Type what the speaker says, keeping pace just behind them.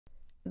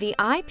The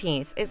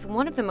eyepiece is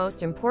one of the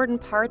most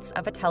important parts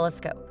of a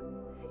telescope.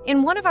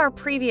 In one of our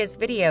previous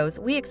videos,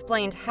 we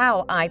explained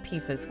how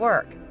eyepieces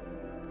work.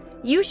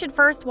 You should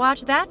first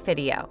watch that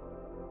video.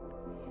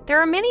 There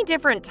are many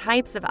different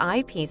types of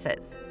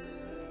eyepieces.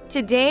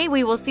 Today,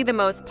 we will see the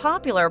most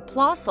popular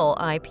Plossl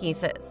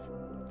eyepieces.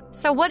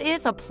 So what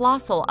is a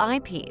Plossl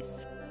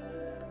eyepiece?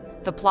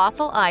 The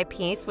Plossl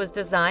eyepiece was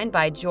designed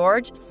by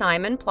George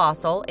Simon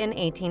Plossl in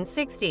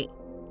 1860,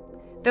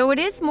 though it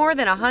is more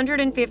than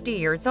 150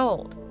 years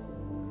old.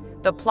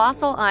 The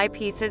Plossl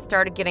eyepieces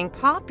started getting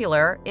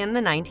popular in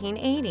the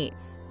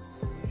 1980s.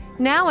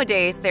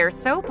 Nowadays, they're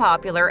so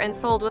popular and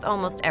sold with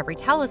almost every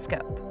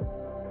telescope.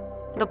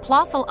 The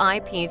Plossl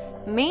eyepiece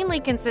mainly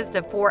consists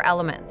of 4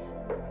 elements.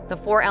 The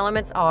 4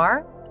 elements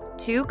are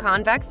 2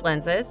 convex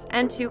lenses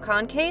and 2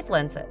 concave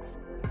lenses.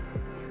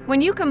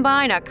 When you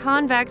combine a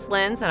convex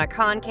lens and a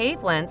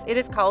concave lens, it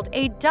is called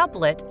a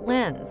doublet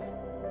lens.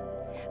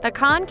 The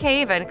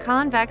concave and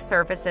convex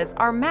surfaces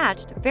are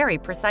matched very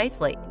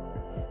precisely,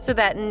 so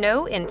that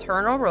no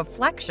internal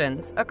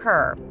reflections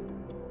occur.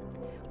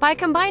 By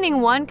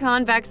combining 1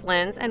 convex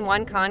lens and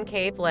 1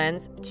 concave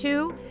lens,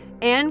 2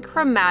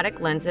 anchromatic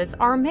lenses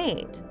are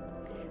made.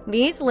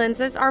 These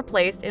lenses are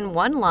placed in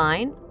one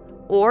line,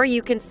 or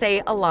you can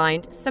say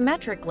aligned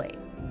symmetrically.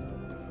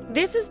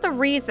 This is the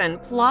reason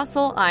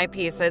Plossl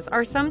eyepieces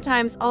are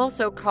sometimes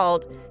also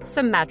called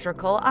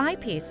symmetrical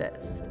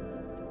eyepieces.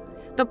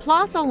 The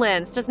Plossl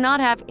lens does not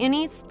have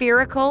any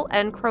spherical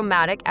and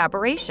chromatic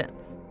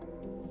aberrations.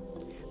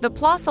 The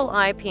Plossl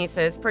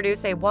eyepieces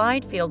produce a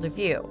wide field of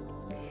view.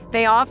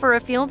 They offer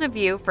a field of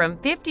view from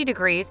 50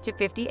 degrees to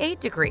 58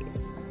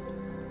 degrees.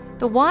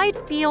 The wide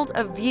field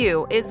of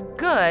view is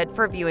good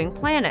for viewing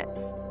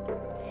planets.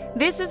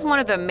 This is one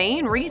of the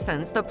main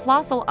reasons the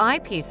Plossl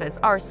eyepieces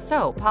are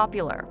so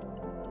popular.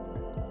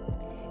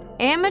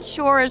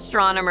 Amateur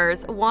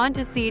astronomers want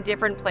to see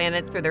different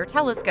planets through their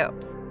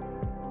telescopes.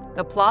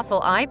 The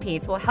Plossl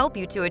eyepiece will help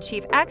you to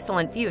achieve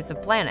excellent views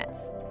of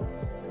planets.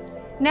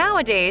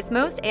 Nowadays,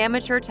 most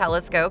amateur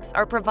telescopes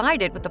are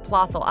provided with the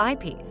Plossl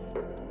eyepiece.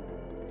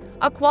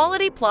 A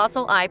quality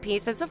Plossl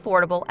eyepiece is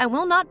affordable and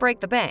will not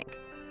break the bank.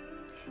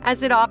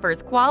 As it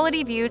offers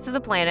quality views of the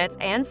planets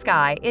and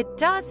sky, it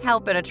does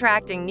help in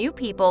attracting new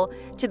people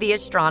to the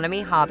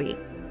astronomy hobby.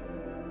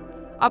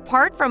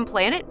 Apart from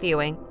planet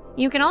viewing,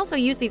 you can also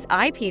use these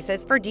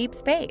eyepieces for deep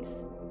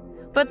space.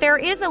 But there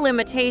is a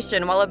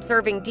limitation while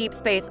observing deep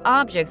space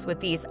objects with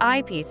these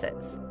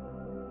eyepieces.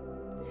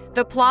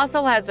 The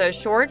Plossl has a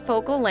short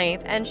focal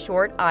length and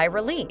short eye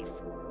relief.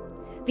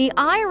 The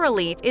eye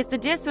relief is the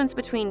distance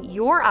between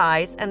your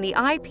eyes and the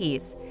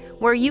eyepiece,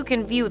 where you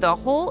can view the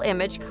whole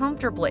image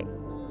comfortably.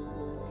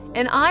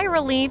 An eye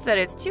relief that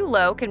is too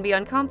low can be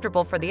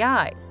uncomfortable for the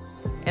eyes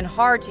and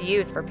hard to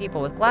use for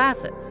people with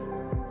glasses.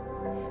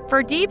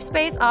 For deep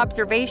space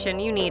observation,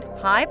 you need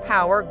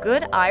high-power,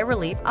 good eye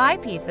relief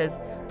eyepieces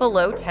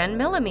below 10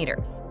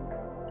 millimeters.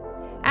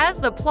 As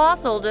the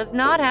Plossl does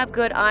not have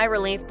good eye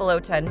relief below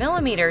 10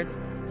 millimeters,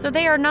 so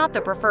they are not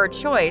the preferred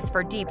choice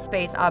for deep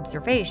space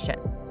observation.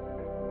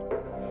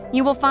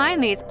 You will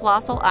find these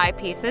Plossl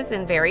eyepieces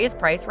in various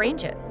price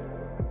ranges.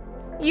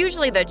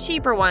 Usually the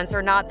cheaper ones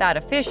are not that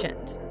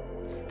efficient.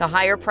 The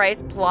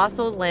higher-priced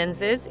Plossl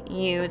lenses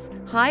use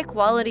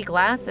high-quality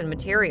glass and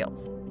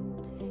materials.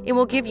 It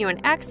will give you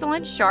an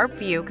excellent sharp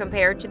view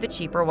compared to the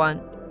cheaper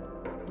one.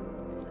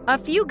 A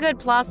few good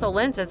Plossl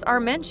lenses are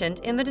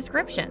mentioned in the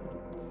description.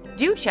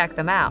 Do check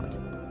them out.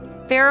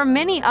 There are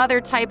many other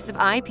types of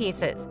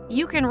eyepieces.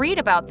 You can read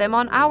about them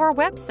on our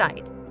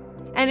website.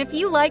 And if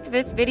you liked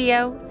this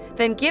video,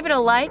 then give it a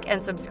like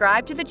and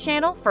subscribe to the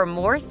channel for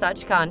more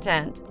such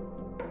content.